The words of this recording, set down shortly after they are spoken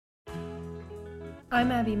I'm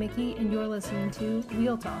Abby Mickey, and you're listening to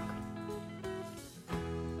Wheel Talk.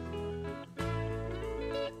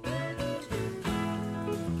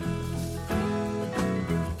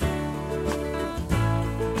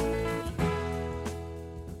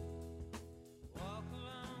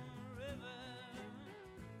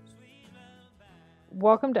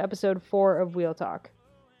 Welcome to episode 4 of Wheel Talk.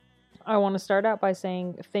 I want to start out by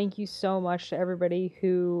saying thank you so much to everybody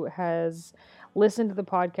who has listened to the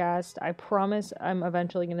podcast. I promise I'm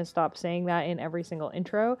eventually going to stop saying that in every single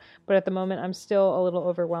intro, but at the moment I'm still a little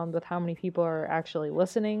overwhelmed with how many people are actually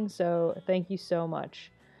listening, so thank you so much.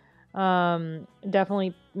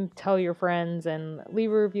 Definitely tell your friends and leave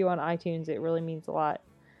a review on iTunes. It really means a lot.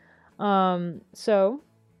 So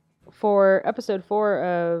for episode 4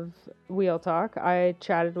 of Wheel Talk, I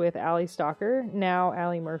chatted with Allie Stalker, now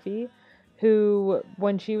Allie Murphy, who,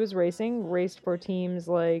 when she was racing, raced for teams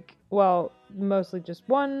like, well, mostly just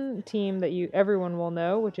one team that everyone will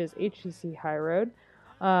know, which is HTC High Road.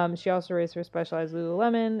 She also raced for Specialized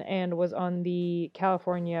Lululemon and was on the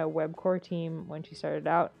California WebCore team when she started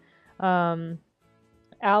out.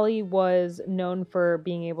 Allie was known for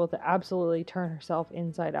being able to absolutely turn herself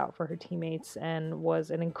inside out for her teammates and was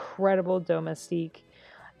an incredible domestique.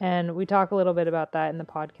 And we talk a little bit about that in the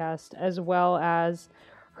podcast, as well as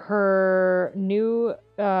her new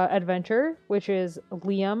adventure, which is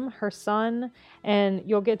Liam, her son. And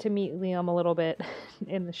you'll get to meet Liam a little bit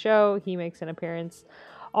in the show. He makes an appearance.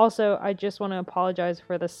 Also, I just want to apologize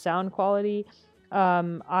for the sound quality.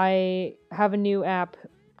 I have a new app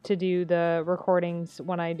to do the recordings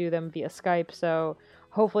when I do them via Skype, so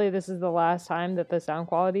hopefully this is the last time that the sound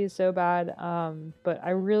quality is so bad, but I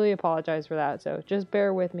really apologize for that, so just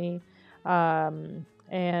bear with me, and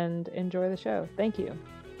enjoy the show. Thank you.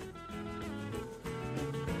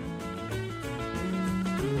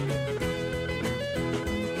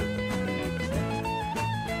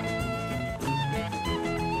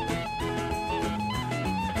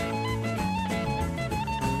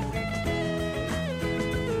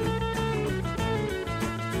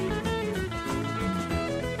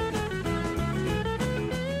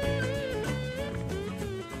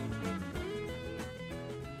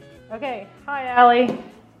 Okay, hi Allie.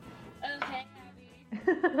 Oh, hey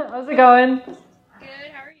Abby. How's it going?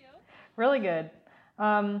 Good, how are you? Really good.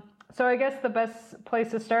 So I guess the best place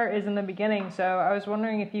to start is in the beginning, so I was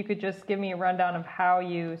wondering if you could just give me a rundown of how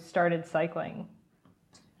you started cycling.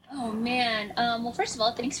 Oh man, well first of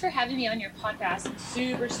all, thanks for having me on your podcast. I'm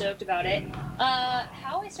super stoked about it.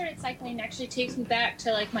 How I started cycling actually takes me back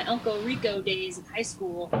to like my Uncle Rico days in high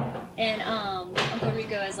school. And Uncle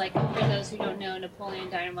Rico is, like, for those who don't know, Napoleon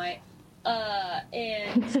Dynamite.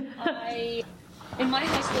 And in my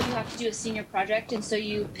high school, you have to do a senior project, and so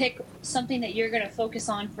you pick something that you're going to focus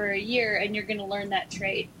on for a year, and you're going to learn that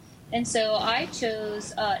trade. And so I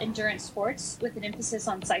chose endurance sports with an emphasis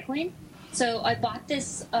on cycling. So I bought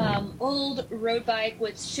this old road bike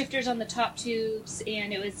with shifters on the top tubes,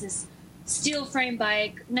 and it was this steel frame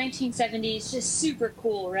bike, 1970s, just super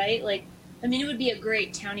cool, right? Like, I mean, it would be a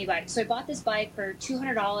great townie bike. So I bought this bike for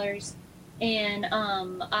 $200, and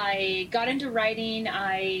I got into riding.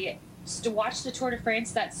 I watched the Tour de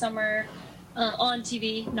France that summer on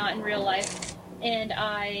TV, not in real life. And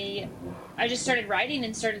I just started riding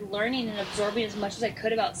and started learning and absorbing as much as I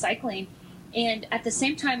could about cycling. And at the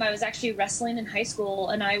same time, I was actually wrestling in high school,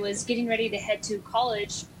 and I was getting ready to head to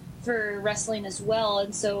college for wrestling as well.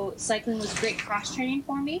 And so cycling was great cross-training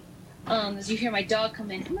for me. As you hear my dog come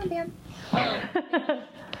in. Come on, Bam.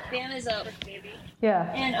 Bam is a baby.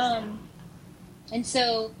 Yeah. And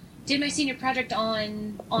so did my senior project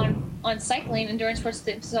on cycling, endurance sports with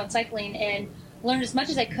emphasis on cycling, and learned as much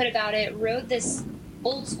as I could about it, rode this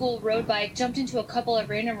old school road bike, jumped into a couple of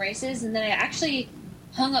random races, and then I actually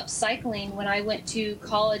hung up cycling when I went to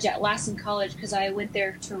college at Lassen College because I went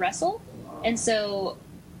there to wrestle. And so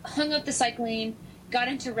hung up the cycling, got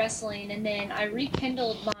into wrestling, and then I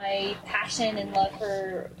rekindled my passion and love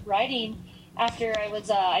for riding after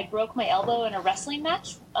I broke my elbow in a wrestling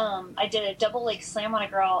match. I did a double leg slam on a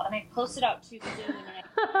girl, and I posted out to Zoom, and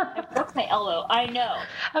I broke my elbow. I know.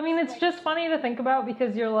 I mean, it's just funny to think about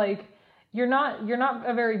because you're not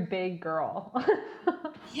a very big girl.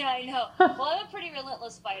 Yeah, I know. Well, I'm a pretty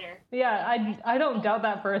relentless fighter. Yeah, I don't doubt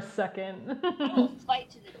that for a second. I'll fight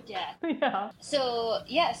to the death. Yeah. So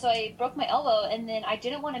I broke my elbow, and then I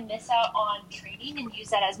didn't want to miss out on training and use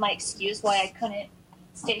that as my excuse why I couldn't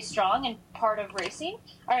stay strong and part of wrestling.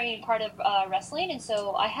 And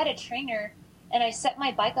so I had a trainer, and I set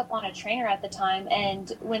my bike up on a trainer at the time,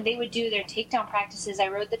 and when they would do their takedown practices, I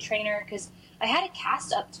rode the trainer because I had a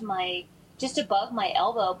cast up to my just above my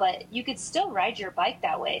elbow, but you could still ride your bike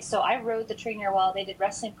that way. So I rode the trainer while they did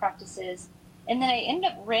wrestling practices. And then I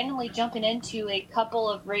ended up randomly jumping into a couple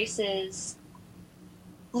of races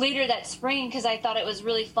later that spring because I thought it was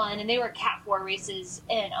really fun. And they were Cat 4 races.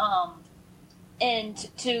 And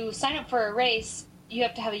to sign up for a race, you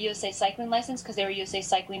have to have a USA Cycling license because they were USA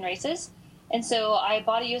Cycling races. And so I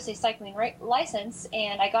bought a USA Cycling license,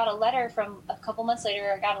 and I got a letter from a couple months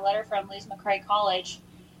later. I got a letter from Lewis McRae College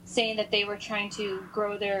saying that they were trying to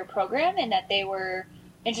grow their program and that they were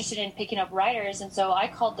interested in picking up riders. And so I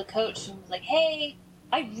called the coach and was like, hey,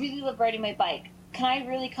 I really love riding my bike. Can I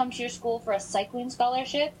really come to your school for a cycling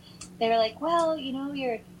scholarship? They were like, well,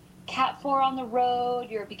 you're Cat 4 on the road.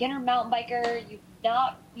 You're a beginner mountain biker.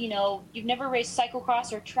 You've never raced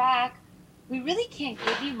cyclocross or track. We really can't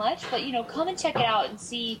give you much, but, come and check it out and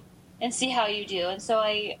see how you do. And so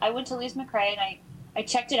I went to Lewis McRae and I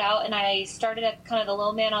checked it out, and I started at kind of the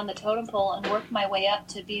low man on the totem pole and worked my way up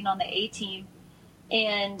to being on the A team.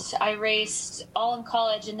 And I raced all in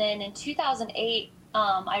college. And then in 2008,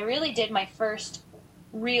 I really did my first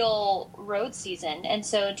real road season. And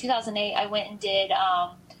so in 2008, I went and did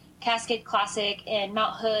Cascade Classic and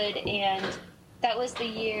Mount Hood, and that was the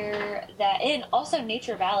year that, and also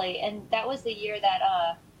Nature Valley, and that was the year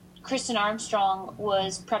that Kristen Armstrong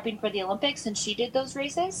was prepping for the Olympics, and she did those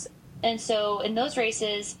races. And so in those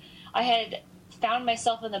races, I had found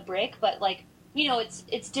myself in the brick, but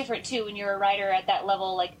it's different too when you're a rider at that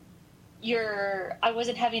level. I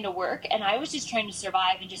wasn't having to work, and I was just trying to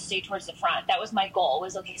survive and just stay towards the front. That was my goal,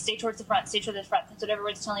 was, okay, stay towards the front, stay towards the front. That's what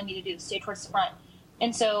everyone's telling me to do, stay towards the front.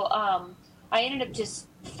 And so I ended up just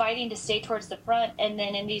fighting to stay towards the front. And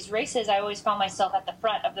then in these races, I always found myself at the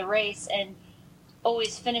front of the race and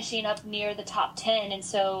always finishing up near the top 10. And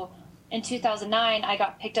so in 2009, I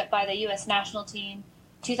got picked up by the U.S. national team.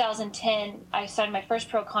 2010, I signed my first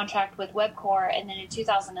pro contract with Webcor. And then in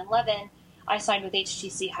 2011, I signed with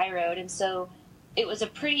HTC High Road. And so it was a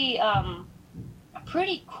pretty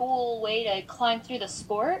cool way to climb through the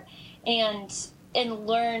sport and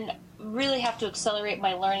learn, really have to accelerate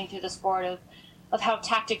my learning through the sport of how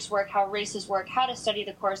tactics work, how races work, how to study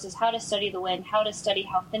the courses, how to study the wind, how to study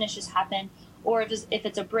how finishes happen, or if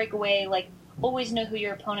it's a breakaway, always know who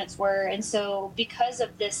your opponents were. And so because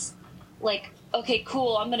of this, okay,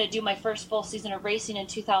 cool, I'm going to do my first full season of racing in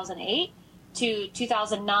 2008 to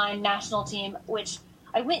 2009 national team, which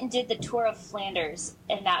I went and did the Tour of Flanders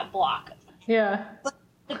in that block. Yeah. But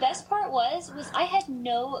the best part was I had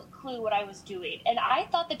no clue what I was doing. And I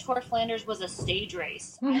thought the Tour of Flanders was a stage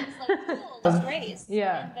race. I was like, cool, let's race.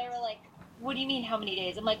 Yeah. And they were like, what do you mean, how many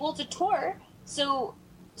days? I'm like, well, it's a tour. So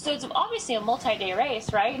it's obviously a multi-day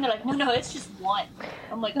race, right? And they're like, no, it's just one.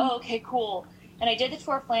 I'm like, oh, okay, cool. And I did the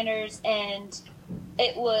Tour of Flanders, and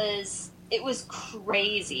it was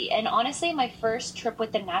crazy. And honestly, my first trip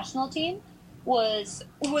with the national team was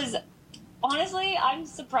honestly, I'm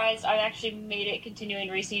surprised I actually made it continuing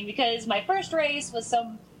racing, because my first race was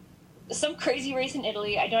some crazy race in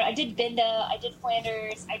Italy. I did Binda, I did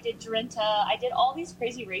Flanders, I did Drenthe, I did all these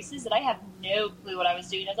crazy races that I have no clue what I was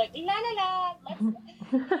doing. I was like, la la la,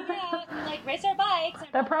 let's hang out and race our bikes.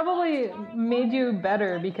 That probably made you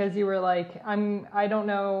better, because you were like, I don't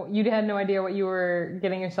know, you had no idea what you were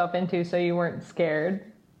getting yourself into, so you weren't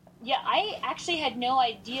scared. Yeah, I actually had no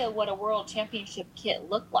idea what a world championship kit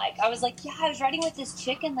looked like. I was like, yeah, I was riding with this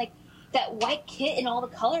chick and that white kit and all the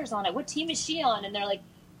colors on it. What team is she on? And they're like,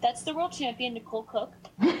 that's the world champion, Nicole Cook.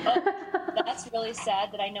 That's really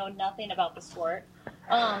sad that I know nothing about the sport.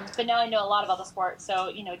 But now I know a lot about the sport,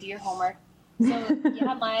 so, do your homework. So,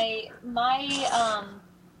 yeah,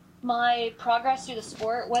 my progress through the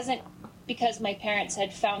sport wasn't because my parents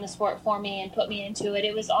had found the sport for me and put me into it.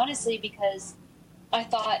 It was honestly because I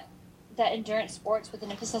thought that endurance sports with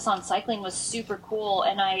an emphasis on cycling was super cool,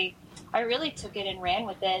 and I really took it and ran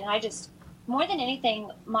with it. And I just, more than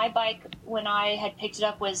anything, my bike, when I had picked it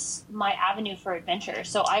up, was my avenue for adventure.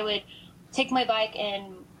 So I would take my bike,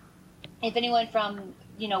 and if anyone from,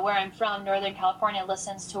 where I'm from, Northern California,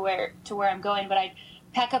 listens to where I'm going, but I'd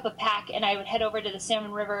pack up a pack and I would head over to the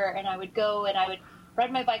Salmon River, and I would go and I would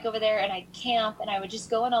ride my bike over there, and I'd camp, and I would just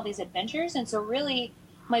go on all these adventures. And so really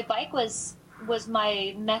my bike was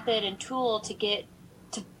my method and tool to get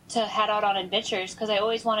to head out on adventures, because I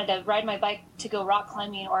always wanted to ride my bike to go rock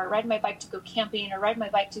climbing, or ride my bike to go camping, or ride my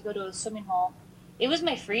bike to go to a swimming hole. It was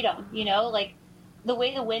my freedom, the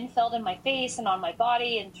way the wind felt in my face and on my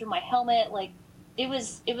body and through my helmet, it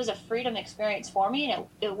was a freedom experience for me. And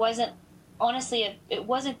it wasn't, honestly, it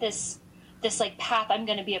wasn't this path, I'm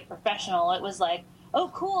going to be a professional. It was like,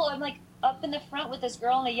 oh, cool, I'm up in the front with this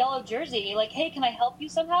girl in a yellow jersey, hey, can I help you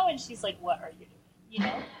somehow? And she's like, what are you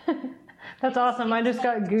doing? That's awesome. I just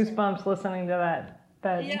got goosebumps listening to that.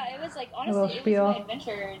 Yeah, it was like, honestly, it was my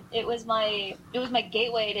adventure. It was my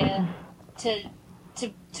gateway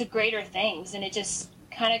to greater things, and it just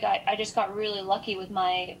kind of I just got really lucky with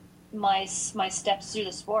my steps through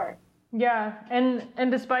the sport. Yeah,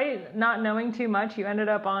 and despite not knowing too much, you ended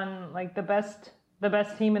up on like the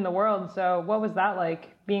best team in the world. So what was that like,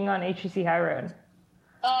 being on HTC High Road?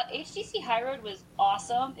 HTC High Road was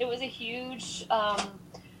awesome. It was a huge,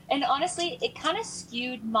 and honestly, it kind of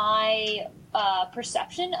skewed my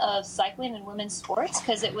perception of cycling and women's sports,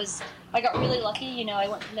 because I got really lucky. You know, I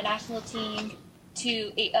went from the national team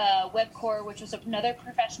to Webcor, which was another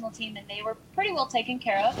professional team, and they were pretty well taken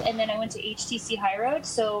care of. And then I went to HTC High Road.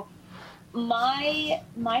 So my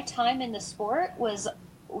time in the sport was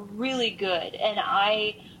really good, and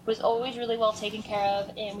I was always really well taken care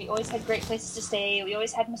of, and we always had great places to stay. We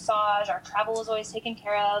always had massage. Our travel was always taken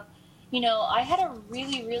care of. You know, I had a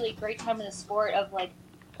really, really great time in the sport of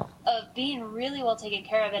being really well taken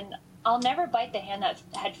care of, and I'll never bite the hand that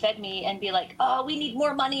had fed me and be like, oh, we need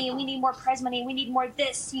more money, we need more prize money, we need more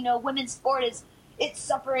this, you know, women's sport it's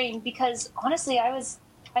suffering, because honestly, I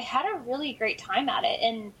had a really great time at it.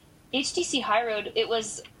 And HTC High Road, it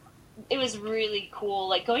was really cool,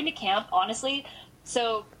 like going to camp, honestly.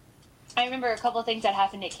 So I remember a couple of things that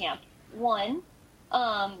happened at camp. One,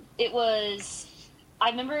 I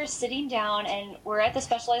remember sitting down, and we're at the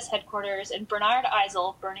Specialized headquarters, and Bernie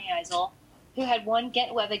Eisel, who had won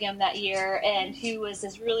Ghent-Wevelgem that year, and who was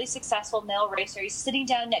this really successful male racer, he's sitting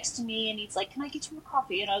down next to me, and he's like, can I get you a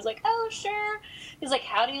coffee? And I was like, oh, sure. He's like,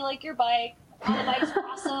 how do you like your bike? Oh, the bike's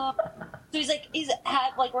awesome. So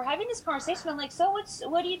we're having this conversation. I'm like, so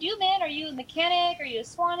what do you do, man? Are you a mechanic? Are you a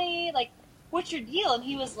Swanee? Like, what's your deal? And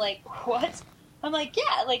he was like, what? I'm like,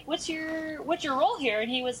 yeah, like, what's your role here?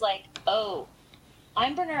 And he was like, oh,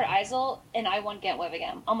 I'm Bernard Eisel, and I won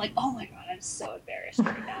Ghent-Wevelgem. I'm like, oh my God, I'm so embarrassed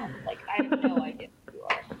right now. Like, I have no idea who you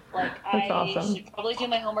are. Like, That's I awesome. should probably do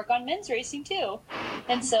my homework on men's racing too.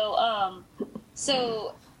 And so,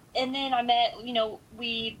 and then I met, you know,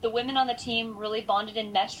 the women on the team really bonded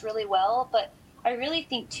and meshed really well. But I really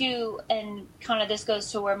think too, and kind of this goes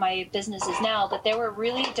to where my business is now, that there were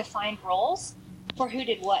really defined roles for who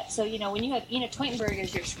did what. So, you know, when you have Ina Teutenberg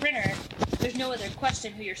as your sprinter, there's no other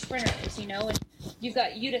question who your sprinter is, you know, and you've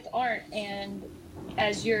got Judith Arndt, and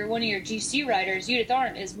as one of your GC riders, Judith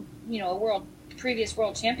Arndt is, you know, a previous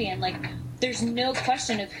world champion. Like, there's no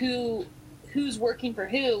question of who's working for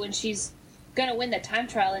who, and she's gonna win the time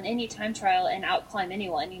trial in any time trial and outclimb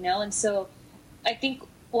anyone, you know. And so I think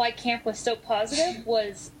why camp was so positive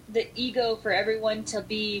was the ego for everyone to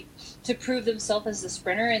prove themselves as the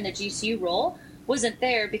sprinter in the GC role wasn't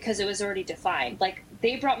there, because it was already defined. Like,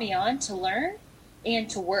 they brought me on to learn and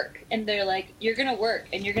to work, and they're like, you're gonna work,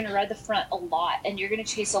 and you're gonna ride the front a lot, and you're gonna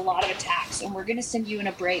chase a lot of attacks, and we're gonna send you in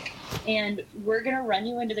a break, and we're gonna run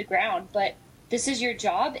you into the ground, but this is your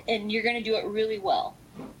job, and you're gonna do it really well.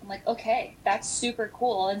 I'm like, okay, that's super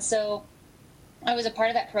cool. And so I was a part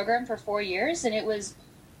of that program for 4 years, and it was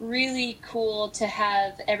really cool to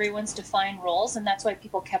have everyone's defined roles, and that's why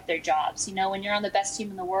people kept their jobs. You know, when you're on the best team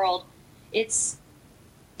in the world,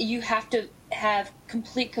 you have to have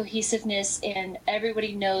complete cohesiveness, and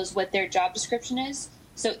everybody knows what their job description is.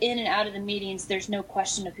 So in and out of the meetings, there's no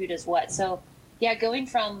question of who does what. So yeah, going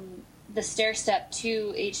from the stair step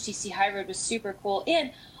to HTC High Road was super cool.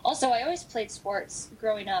 And also, I always played sports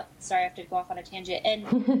growing up. Sorry, I have to go off on a tangent.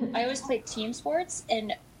 And I always played team sports,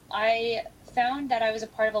 and I found that I was a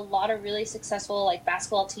part of a lot of really successful, like,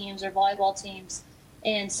 basketball teams or volleyball teams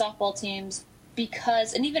and softball teams,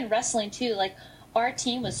 because, and even wrestling too, like, our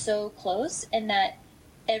team was so close, and that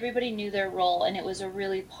everybody knew their role, and it was a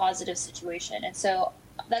really positive situation. And so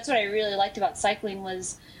that's what I really liked about cycling,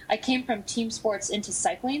 was I came from team sports into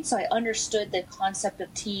cycling, so I understood the concept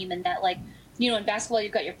of team, and that, like, you know, in basketball,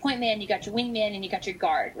 you've got your point man, you got your wing man, and you got your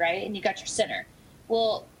guard, right? And you got your center.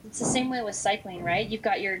 Well, it's the same way with cycling, right? You've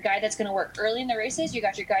got your guy that's going to work early in the races. You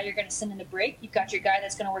got your guy you're going to send in a break. You've got your guy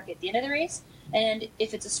that's going to work at the end of the race. And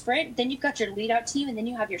if it's a sprint, then you've got your lead out team, and then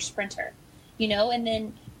you have your sprinter, you know,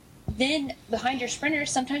 and then behind your sprinter,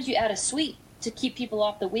 sometimes you add a sweep to keep people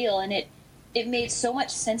off the wheel. And it made so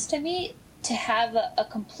much sense to me to have a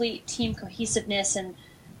complete team cohesiveness, and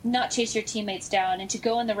not chase your teammates down, and to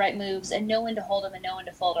go in the right moves, and know when to hold them and know when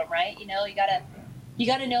to fold them, right? You know, you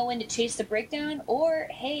gotta know when to chase the breakdown, or,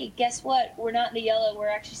 hey, guess what? We're not in the yellow. We're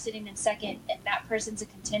actually sitting in second, and that person's a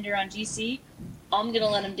contender on GC. I'm going to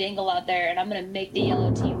let him dangle out there, and I'm going to make the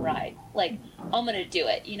yellow team ride. Like, I'm going to do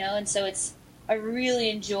it, you know? And so I really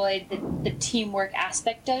enjoyed the teamwork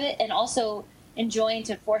aspect of it, and also enjoying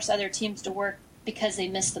to force other teams to work because they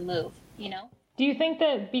missed the move, you know? Do you think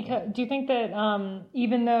that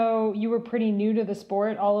even though you were pretty new to the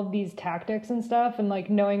sport, all of these tactics and stuff and like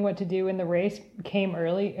knowing what to do in the race came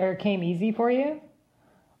easy for you?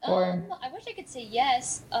 Or I wish I could say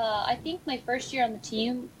yes. I think my first year on the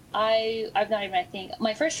team, my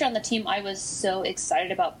first year on the team, I was so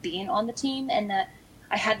excited about being on the team and that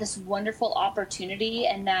I had this wonderful opportunity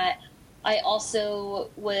and that I also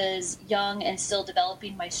was young and still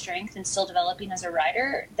developing my strength and still developing as a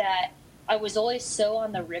rider, that I was always so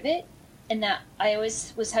on the rivet and that I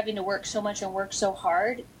always was having to work so much and work so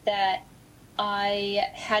hard that I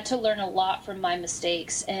had to learn a lot from my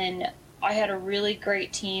mistakes. And I had a really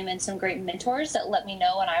great team and some great mentors that let me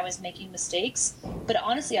know when I was making mistakes. But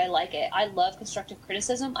honestly, I like it. I love constructive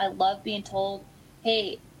criticism. I love being told,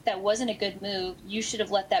 hey, that wasn't a good move. You should have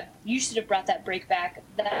brought that brake back,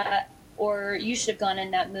 or you should have gone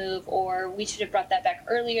in that move, or we should have brought that back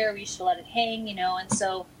earlier. We should have let it hang, And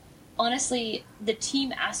so honestly, the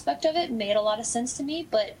team aspect of it made a lot of sense to me,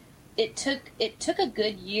 but it took a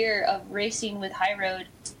good year of racing with High Road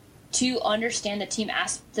to understand the team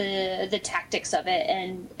the tactics of it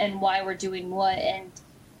and why we're doing what. And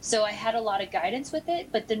so I had a lot of guidance with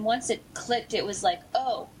it, but then once it clicked, it was like,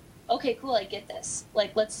 oh, okay, cool, I get this.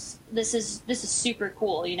 Like, this is super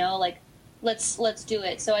cool, Like, let's do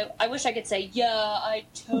it. So I wish I could say, yeah, I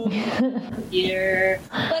totally here,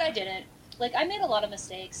 but I didn't. Like, I made a lot of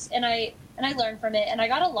mistakes and I learned from it, and I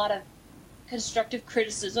got a lot of constructive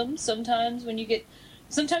criticism sometimes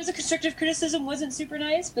Sometimes the constructive criticism wasn't super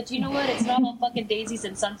nice, but you know what? It's not all fucking daisies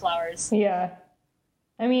and sunflowers. Yeah.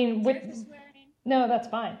 I mean, no, that's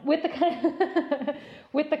fine. With the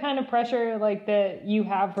kind of pressure like that you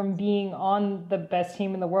have from being on the best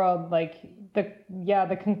team in the world, like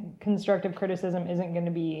constructive criticism isn't going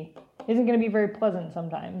to be very pleasant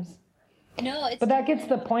sometimes. No, but that gets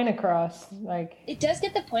the point across. Like, it does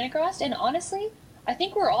get the point across, and honestly, I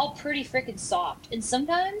think we're all pretty freaking soft. And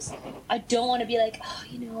sometimes I don't want to be like,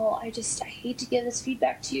 oh, I hate to give this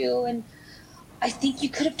feedback to you, and I think you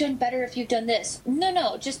could have done better if you've done this.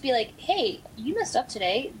 No, just be like, hey, you messed up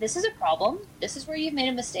today. This is a problem. This is where you've made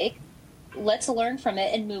a mistake. Let's learn from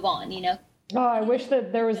it and move on, Oh, I wish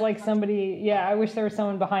that there was like somebody, I wish there was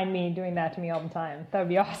someone behind me doing that to me all the time. That would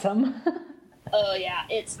be awesome. Oh, yeah.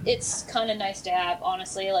 It's kind of nice to have,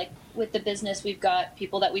 honestly. Like, with the business, we've got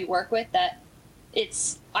people that we work with that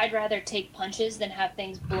I'd rather take punches than have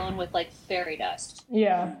things blown with like fairy dust.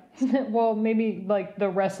 Yeah. Well, maybe like the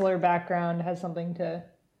wrestler background has something to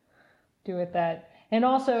do with that. And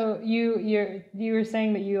also you were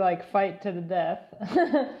saying that you like fight to the death.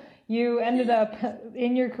 You ended up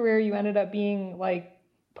in your career, you ended up being like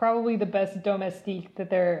probably the best domestique that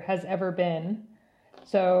there has ever been.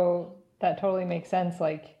 So that totally makes sense.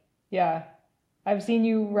 Like, yeah, I've seen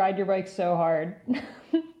you ride your bike so hard.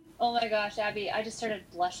 Oh my gosh, Abby, I just started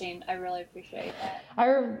blushing. I really appreciate that.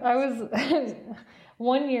 I was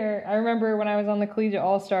one year, I remember when I was on the Collegiate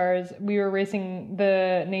All-Stars, we were racing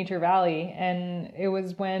the Nature Valley, and it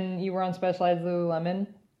was when you were on Specialized Lululemon,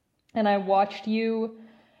 and I watched you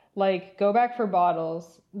like go back for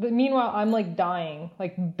bottles. But meanwhile, I'm like dying,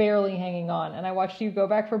 like barely hanging on, and I watched you go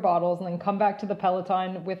back for bottles and then come back to the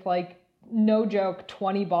peloton with like, no joke,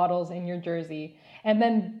 20 bottles in your jersey. And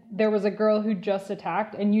then there was a girl who just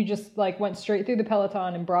attacked, and you just like went straight through the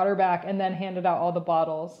peloton and brought her back and then handed out all the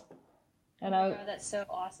bottles. And God, that's so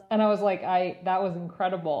awesome. And I was like, that was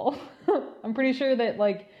incredible. I'm pretty sure that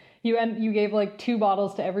like you gave like 2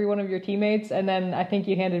 bottles to every one of your teammates, and then I think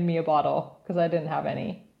you handed me a bottle because I didn't have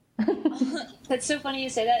any. That's so funny you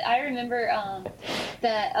say that. I remember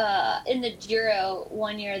that in the Giro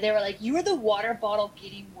one year, they were like, you were the water bottle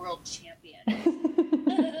getting world champion.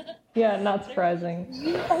 Yeah, not surprising.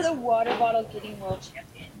 You are the water bottle getting world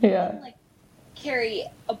champion. Yeah. You can, like, carry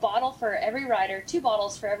a bottle for every rider, 2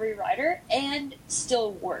 bottles for every rider, and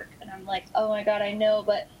still work. And I'm like, oh my God, I know.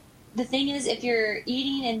 But the thing is, if you're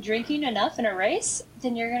eating and drinking enough in a race,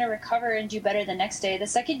 then you're going to recover and do better the next day. The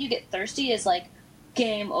second you get thirsty is like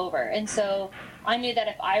game over. And so I knew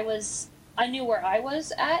that I knew where I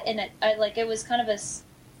was at, and it was kind of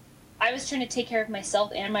I was trying to take care of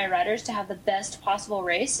myself and my riders to have the best possible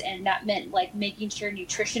race, and that meant like making sure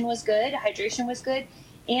nutrition was good, hydration was good,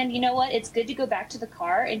 and you know what? It's good to go back to the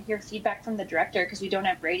car and hear feedback from the director, because we don't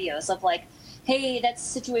have radios of like, hey, that's the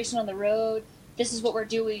situation on the road. This is what we're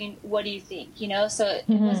doing. What do you think? So it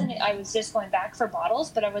wasn't. I was just going back for bottles,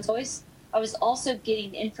 but I was also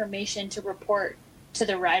getting information to report to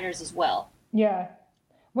the riders as well. Yeah.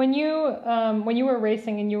 When you were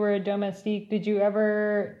racing and you were a domestique, did you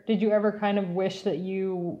ever kind of wish that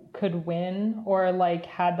you could win or like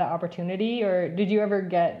had the opportunity, or did you ever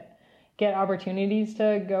get opportunities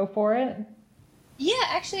to go for it? Yeah,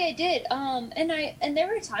 actually I did. And there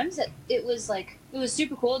were times that it was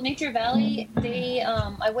super cool. Nature Valley,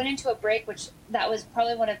 I went into a break, which that was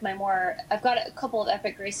probably one of my more, I've got a couple of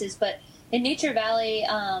epic races, but in Nature Valley,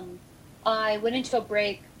 I went into a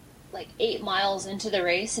break like 8 miles into the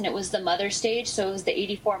race, and it was the mother stage, so it was the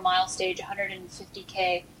 84-mile stage,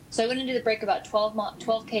 150K. So I went into the break about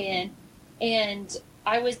 12K in, and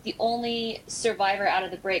I was the only survivor out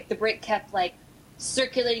of the break. The break kept like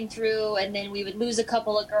circulating through, and then we would lose a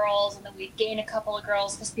couple of girls, and then we'd gain a couple of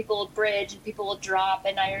girls because people would bridge and people would drop.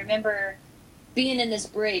 And I remember being in this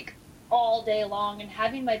break all day long and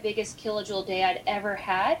having my biggest kilojoule day I'd ever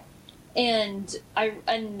had, and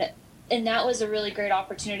that was a really great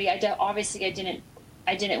opportunity. Obviously I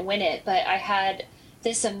didn't win it, but I had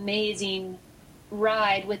this amazing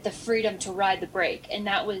ride with the freedom to ride the break, and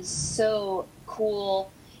that was so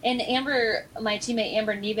cool. And Amber, my teammate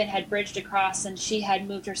Amber Neben, had bridged across, and she had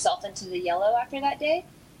moved herself into the yellow after that day.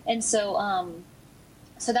 And so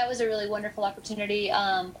that was a really wonderful opportunity.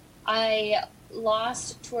 I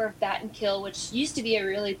lost Tour of Battenkill, which used to be a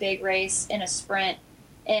really big race in a sprint.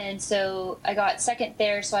 And so I got second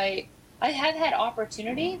there. So I have had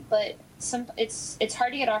opportunity, but it's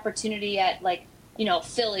hard to get opportunity at, like,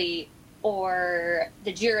 Philly or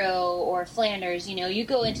the Giro or Flanders. You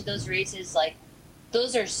go into those races, like,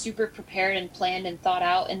 those are super prepared and planned and thought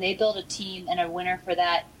out, and they build a team and a winner for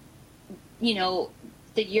that, the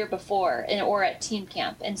year before, or at team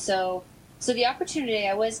camp. And so the opportunity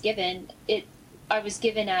I was given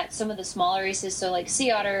at some of the smaller races, so like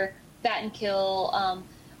Sea Otter, Battenkill.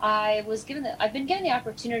 I've been given the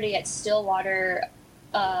opportunity at Stillwater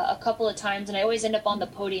a couple of times, and I always end up on the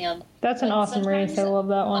podium. That's an awesome race. I love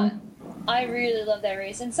that one. I really love that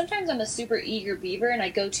race, and sometimes I'm a super eager beaver and I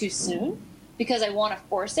go too soon because I want to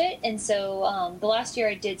force it. And so the last year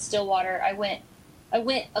I did Stillwater, I went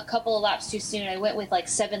a couple of laps too soon. I went with like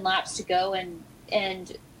 7 laps to go, and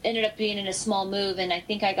ended up being in a small move, and I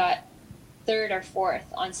think I got 3rd or 4th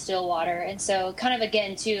on Stillwater. And so kind of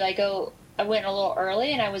again too, I went a little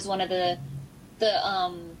early, and I was one of the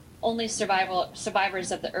only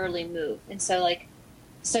survivors of the early move. And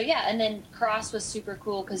so yeah, and then cross was super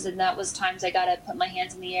cool because then that was times I got to put my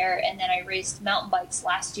hands in the air. And then I raced mountain bikes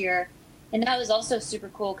last year, and that was also super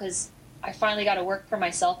cool because I finally got to work for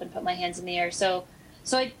myself and put my hands in the air. So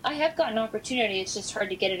I have gotten an opportunity. It's just hard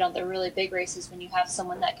to get it on the really big races when you have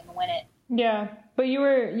someone that can win it. Yeah, but you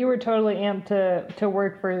were totally amped to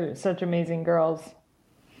work for such amazing girls.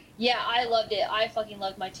 Yeah, I loved it. I fucking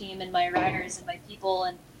loved my team and my riders and my people,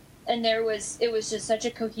 and it was just such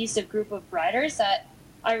a cohesive group of riders that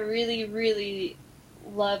I really, really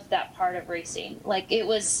loved that part of racing. Like, it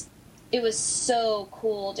was so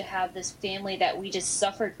cool to have this family that we just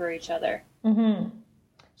suffered for each other. Mm-hmm.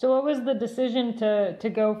 So what was the decision to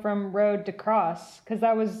go from road to cross? Because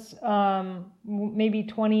that was maybe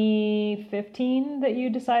 2015 that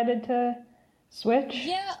you decided to switch?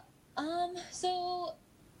 Yeah, so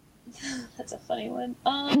that's a funny one.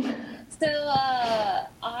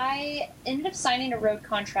 I ended up signing a road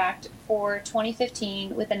contract for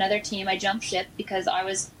 2015 with another team. I jumped ship because I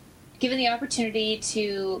was given the opportunity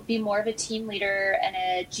to be more of a team leader and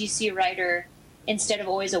a GC rider instead of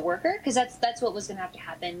always a worker, because that's what was going to have to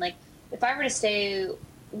happen. Like, if I were to stay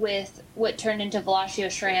with what turned into Velocio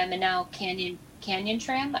SRAM and now Canyon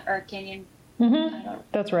SRAM, or Canyon, mm-hmm.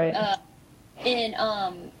 That's right.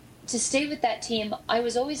 To stay with that team, I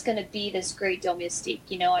was always going to be this great domestique.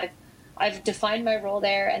 I've defined my role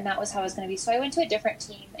there, and that was how I was going to be. So I went to a different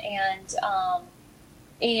team,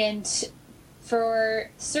 and for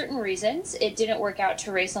certain reasons, it didn't work out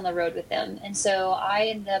to race on the road with them. And so I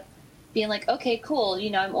ended up being like, okay, cool.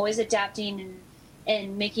 I'm always adapting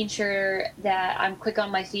and making sure that I'm quick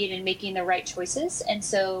on my feet and making the right choices. And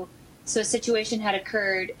so a situation had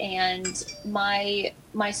occurred, and my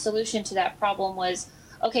solution to that problem was,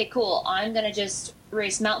 okay, cool, I'm going to just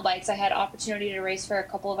race mountain bikes. I had opportunity to race for a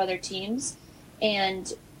couple of other teams,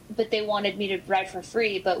 but they wanted me to ride for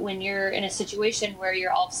free. But when you're in a situation where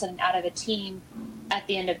you're all of a sudden out of a team at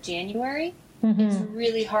the end of January, mm-hmm. It's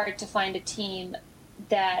really hard to find a team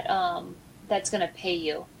that that's going to pay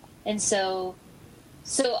you. And so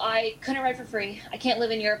I couldn't ride for free. I can't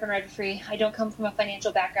live in Europe and ride for free. I don't come from a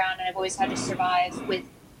financial background, and I've always had to survive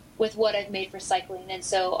with what I've made for cycling. And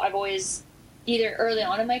so I've always, either early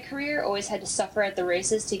on in my career, always had to suffer at the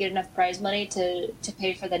races to get enough prize money to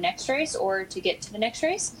pay for the next race or to get to the next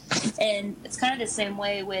race. And it's kind of the same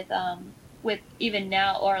way with even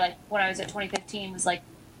now, or like when I was at 2015, was like,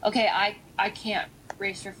 okay, I can't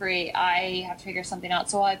race for free. I have to figure something out.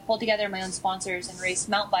 So I pulled together my own sponsors and raced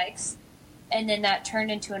mountain bikes. And then that turned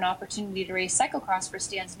into an opportunity to race cyclocross for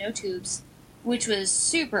Stan's No Tubes. which was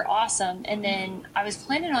super awesome. And then I was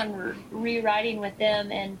planning on rewriting with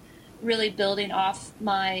them and really building off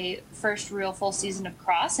my first real full season of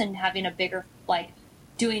cross and having a bigger, like,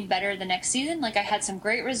 doing better the next season. Like, I had some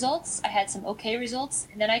great results, I had some okay results,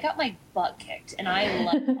 and then I got my butt kicked, and I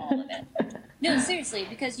loved all of it. No, seriously,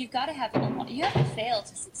 because you have to fail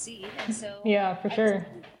to succeed, and so yeah, for sure.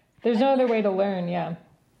 There's no other way to learn. Yeah,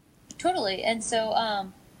 totally. And so,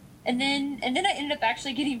 and then I ended up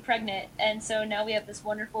actually getting pregnant, and so now we have this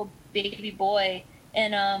wonderful baby boy,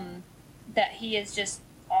 and that he is just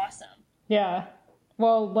awesome. Yeah.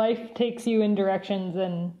 Well, life takes you in directions,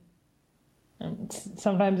 and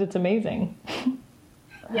sometimes it's amazing.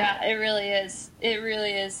 Yeah, it really is. It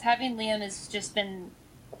really is. Having Liam has just been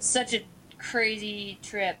such a crazy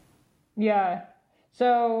trip. Yeah.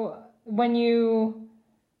 So when you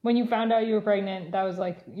found out you were pregnant, that was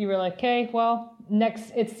like, you were like, okay, well,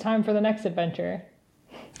 it's time for the next adventure.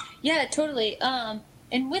 Yeah, totally.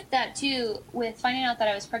 And with that too, with finding out that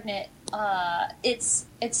I was pregnant, it's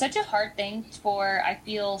such a hard thing for, I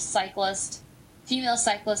feel, female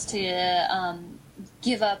cyclists to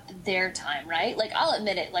give up their time, right? Like, I'll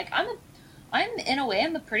admit it. Like, I'm in a way,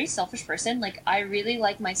 I'm a pretty selfish person. Like, I really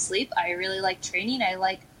like my sleep. I really like training. I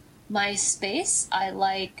like my space. I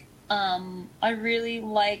really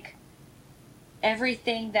like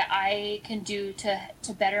everything that I can do to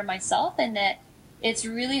better myself, and that it's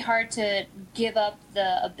really hard to give up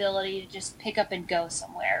the ability to just pick up and go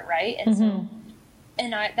somewhere, right? And so,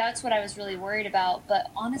 and that's what I was really worried about.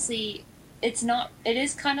 But honestly, it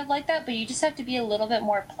is kind of like that, but you just have to be a little bit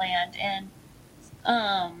more planned. And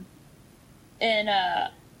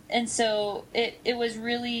so it was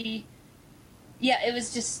really, yeah, it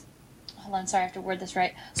was just, hold on, sorry, I have to word this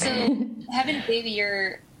right. So having a baby,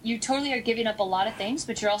 you totally are giving up a lot of things,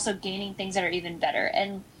 but you're also gaining things that are even better.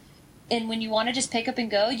 And when you want to just pick up and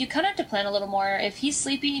go, you kind of have to plan a little more. If he's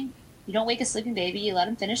sleeping, you don't wake a sleeping baby, you let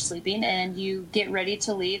him finish sleeping, and you get ready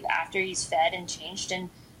to leave after he's fed and changed, and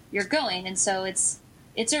you're going. And so it's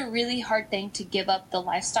a really hard thing to give up the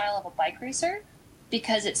lifestyle of a bike racer,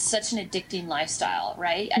 because it's such an addicting lifestyle,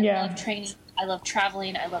 right? I love training, I love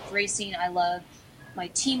traveling, I love racing, I love my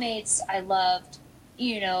teammates, I loved,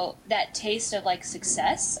 that taste of like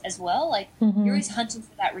success as well. Like, you're always hunting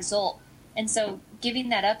for that result. And so giving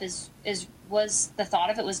that up was the thought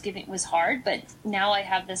of it was hard, but now I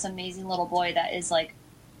have this amazing little boy that is like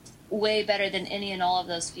way better than any and all of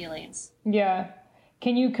those feelings. Yeah.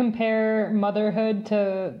 Can you compare motherhood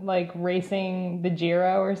to like racing the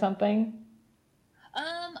Giro or something?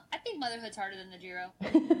 I think motherhood's harder than the Giro.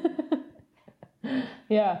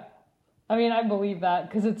 Yeah. I mean, I believe that,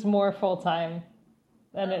 because it's more full-time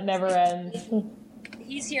and it never ends.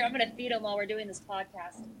 He's here. I'm going to feed him while we're doing this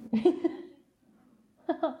podcast.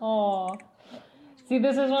 Aw. See,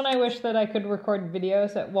 this is when I wish that I could record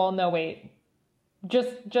videos. Well, no, wait.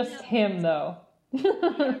 Just him, though. Yeah,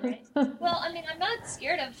 right. Well, I mean, I'm not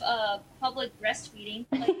scared of public breastfeeding.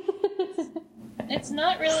 Like, it's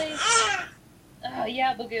not really...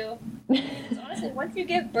 yeah, Bagoo. Honestly, once you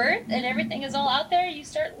give birth and everything is all out there, you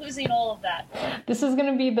start losing all of that. This is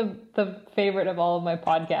going to be the favorite of all of my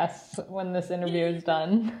podcasts when this interview is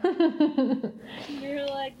done. You're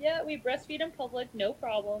like, yeah, we breastfeed in public, no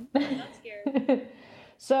problem. I'm not scared.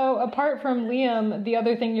 So, apart from Liam, the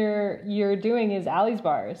other thing you're doing is Allie's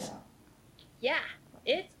Bars. Yeah,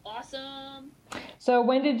 it's awesome. So,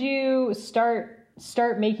 when did you start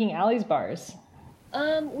making Allie's Bars?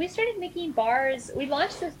 We started making bars. We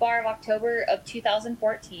launched this bar in October of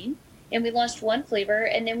 2014, and we launched one flavor,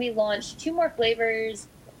 and then we launched 2 more flavors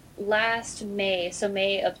last May, so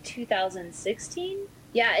May of 2016.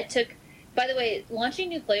 Yeah, it took, by the way, launching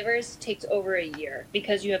new flavors takes over a year,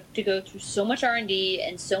 because you have to go through so much R&D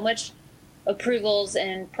and so much approvals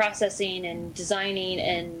and processing and designing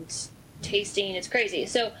and tasting. It's crazy.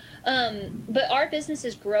 So, but our business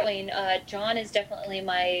is growing. John is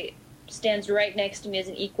definitely stands right next to me as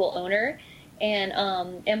an equal owner, and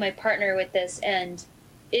my partner with this, and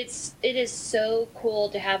it is so cool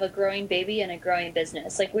to have a growing baby and a growing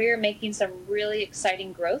business. Like, we are making some really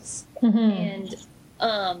exciting growths, and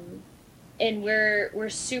we're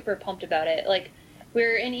super pumped about it. Like,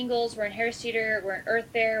 we're in Ingalls, we're in Harris Teeter, we're in Earth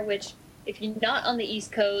Fair, which, if you're not on the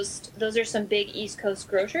East Coast, those are some big East Coast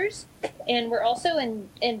grocers, and we're also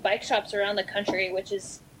in bike shops around the country,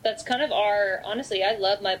 that's kind of honestly, I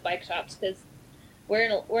love my bike shops, because we're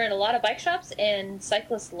in a lot of bike shops, and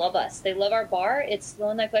cyclists love us. They love our bar. It's low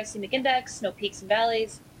enough glycemic index, no peaks and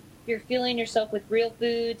valleys. You're fueling yourself with real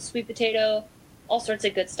food, sweet potato, all sorts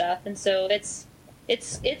of good stuff. And so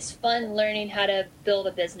it's fun learning how to build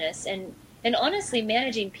a business, and honestly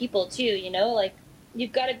managing people too, like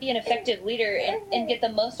you've got to be an effective leader and get the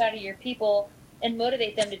most out of your people and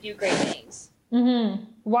motivate them to do great things. Mm-hmm.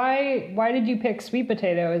 Why did you pick sweet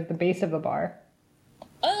potato as the base of the bar?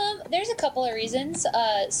 There's a couple of reasons.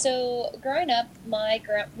 So growing up,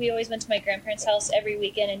 we always went to my grandparents' house every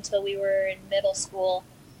weekend until we were in middle school.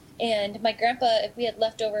 And my grandpa, if we had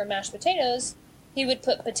leftover mashed potatoes, he would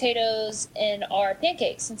put potatoes in our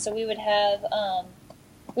pancakes. And so we would have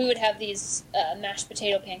these mashed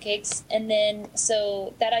potato pancakes. And then,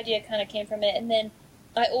 so that idea kind of came from it. And then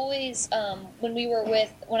I always, when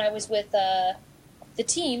I was with the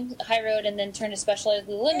team, High Road, and then turned to Specialized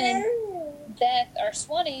Lululemon, Beth, our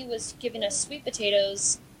Swanee, was giving us sweet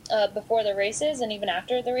potatoes before the races and even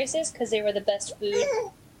after the races because they were the best food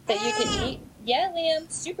that you could eat. Yeah,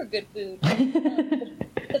 Liam, super good food.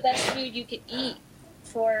 The best food you could eat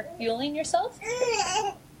for fueling yourself.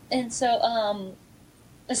 And so,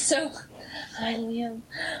 hi, Liam.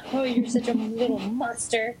 Oh, you're such a little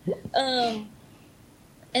monster.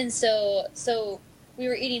 And so we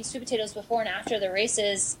were eating sweet potatoes before and after the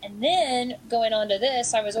races, and then going on to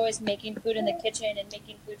this, I was always making food in the kitchen and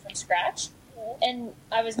making food from scratch. And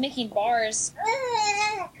I was making bars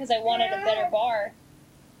because I wanted a better bar.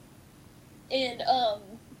 And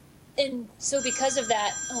so because of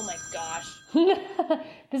that, oh my gosh.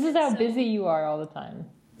 This is how busy you are all the time.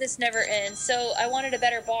 This never ends. So I wanted a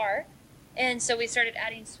better bar, and so we started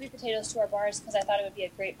adding sweet potatoes to our bars because I thought it would be a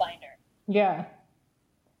great binder. Yeah.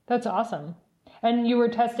 That's awesome. And you were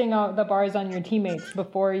testing out the bars on your teammates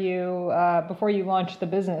before you launched the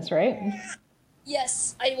business, right?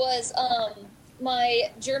 Yes, I was. My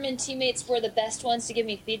German teammates were the best ones to give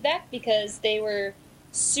me feedback because they were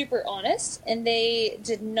super honest and they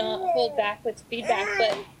did not hold back with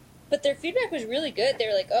feedback. But their feedback was really good. They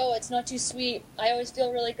were like, "Oh, it's not too sweet. I always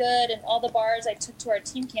feel really good." And all the bars I took to our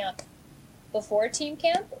team camp, before team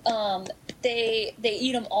camp, they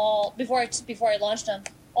eat them all before I launched them.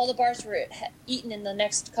 All the bars were eaten in the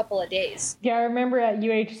next couple of days. Yeah, I remember at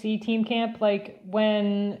UHC team camp, like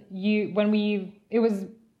it was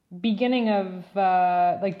beginning of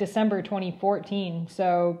like December 2014.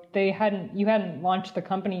 So you hadn't launched the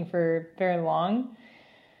company for very long.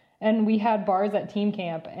 And we had bars at team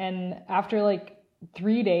camp. And after like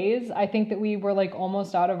 3 days, I think that we were like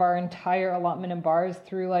almost out of our entire allotment of bars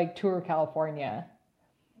through like Tour California.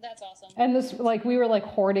 That's awesome. And this, like, we were like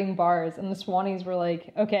hoarding bars, and the Swannies were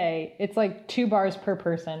like, okay, it's like 2 bars per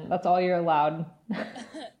person. That's all you're allowed.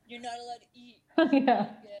 You're not allowed to eat. Yeah.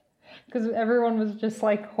 Because everyone was just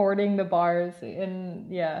like hoarding the bars,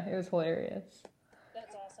 and yeah, it was hilarious.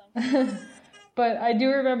 That's awesome. But I do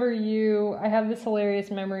remember I have this hilarious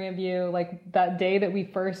memory of you, like that day that we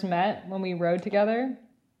first met when we rode together.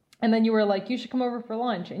 And then you were like, you should come over for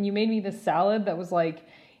lunch. And you made me this salad that was like,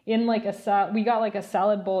 in like we got like a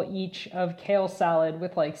salad bowl each of kale salad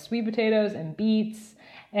with like sweet potatoes and beets,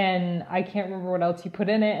 and I can't remember what else you put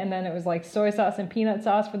in it, and then it was like soy sauce and peanut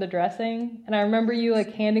sauce for the dressing. And I remember you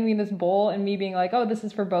like handing me this bowl and me being like, oh, this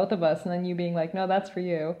is for both of us, and then you being like, no, that's for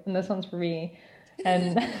you and this one's for me.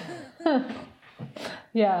 And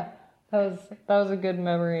yeah, that was a good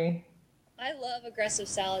memory. I love aggressive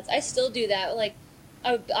salads. I still do that. Like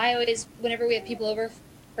I always, whenever we have people over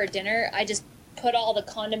for dinner, I just put all the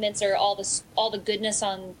condiments or all the goodness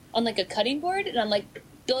on like a cutting board, and I'm like,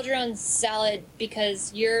 build your own salad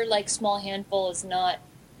because your like small handful is not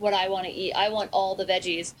what I want to eat. I want all the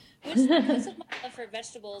veggies. Which, because of my love for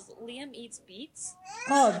vegetables, Liam eats beets.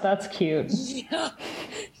 Oh, that's cute. Yeah,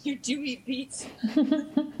 you do eat beets.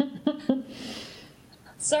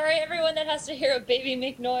 Sorry, everyone that has to hear a baby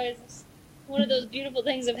make noise. One of those beautiful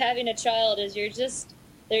things of having a child is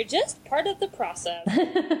they're just part of the process.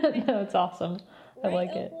 No, it's awesome. Right, I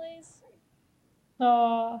like it.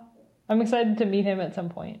 Aw, I'm excited to meet him at some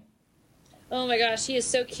point. Oh my gosh, he is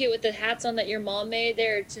so cute with the hats on that your mom made.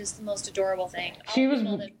 They're just the most adorable thing. She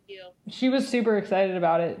was super excited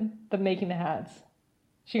about it, making the hats.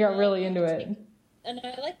 She got really into it. And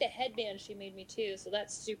I like the headband she made me too, so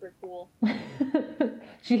that's super cool.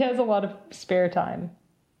 She has a lot of spare time.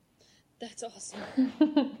 That's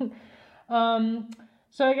awesome.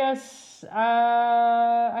 So I guess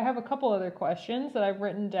I have a couple other questions that I've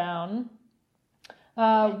written down.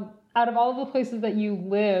 Out of all of the places that you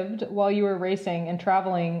lived while you were racing and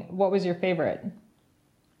traveling, what was your favorite?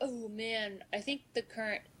 Oh man, I think the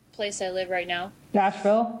current place I live right now.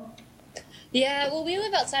 Asheville? Yeah, well, we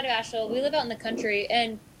live outside of Asheville. We live out in the country,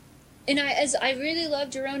 and I really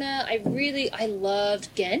loved Girona. I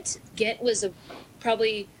loved Ghent. Ghent was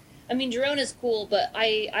I mean, Girona is cool, but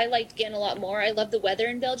I liked Ghent a lot more. I love the weather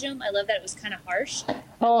in Belgium. I love that it was kind of harsh.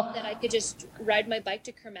 That I could just ride my bike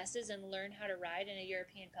to kermesses and learn how to ride in a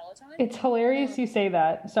European peloton. It's hilarious you say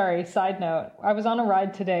that. Sorry, side note. I was on a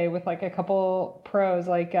ride today with like a couple pros,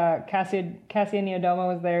 like Cassia Neodoma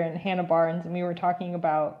was there and Hannah Barnes, and we were talking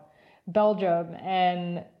about Belgium,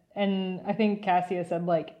 and I think Cassia said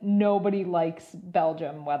like nobody likes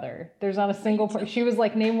Belgium weather. There's not a single she was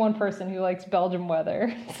like, name one person who likes Belgium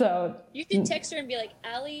weather. So you can text her and be like,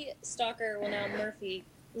 Allie Stalker, well now Murphy,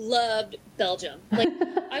 loved Belgium. Like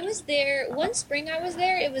I was there one spring. I was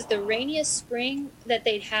there. It was the rainiest spring that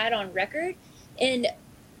they'd had on record, and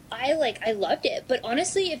I loved it. But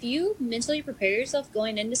honestly, if you mentally prepare yourself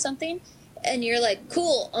going into something, and you're like,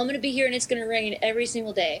 cool, I'm gonna be here and it's gonna rain every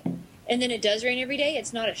single day, and then it does rain every day,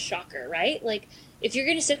 it's not a shocker, right? Like if you're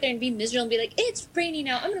gonna sit there and be miserable and be like, it's raining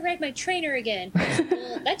now, I'm gonna ride my trainer again.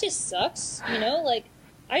 Well, that just sucks, you know. Like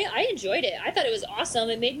I enjoyed it. I thought it was awesome.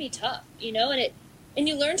 It made me tough, you know, and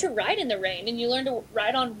you learn to ride in the rain, and you learn to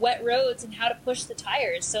ride on wet roads and how to push the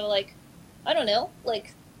tires. So, like, I don't know.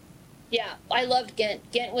 Like, yeah, I loved Ghent.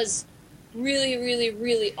 Ghent was really, really,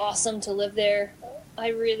 really awesome to live there. I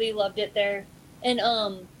really loved it there. And,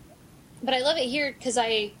 but I love it here because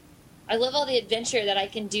I love all the adventure that I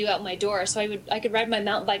can do out my door. So I could ride my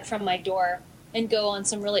mountain bike from my door and go on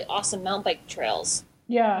some really awesome mountain bike trails.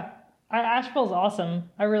 Yeah. Asheville's awesome.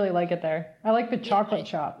 I really like it there. I like the chocolate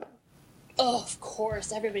shop. Oh, of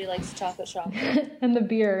course. Everybody likes the chocolate shop. And the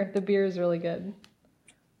beer. The beer is really good.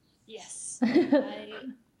 Yes.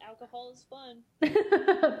 Alcohol is fun.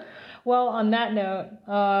 Well, on that note,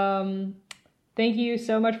 thank you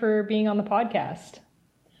so much for being on the podcast.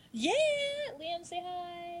 Yeah! Liam, say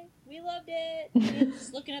hi. We loved it. Liam's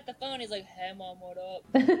just looking at the phone. He's like, hey, Mom, what up?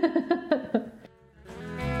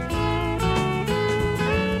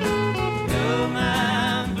 You're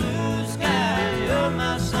my blue sky, you're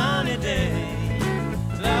my sunny day.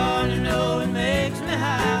 Lord, you know it makes me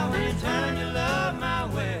high when you turn your love my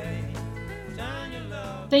way. Turn your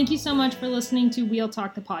love. Thank you so much for listening to Wheel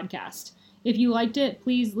Talk, the podcast. If you liked it,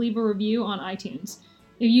 please leave a review on iTunes.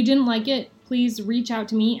 If you didn't like it, please reach out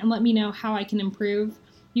to me and let me know how I can improve.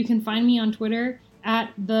 You can find me on Twitter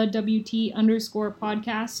at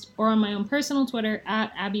 @WT_podcast or on my own personal Twitter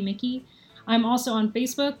at Abby Mickey. I'm also on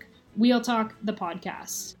Facebook, Wheel Talk, the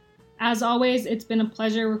podcast. As always, it's been a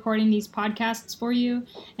pleasure recording these podcasts for you,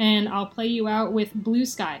 and I'll play you out with Blue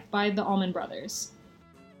Sky by the Allman Brothers.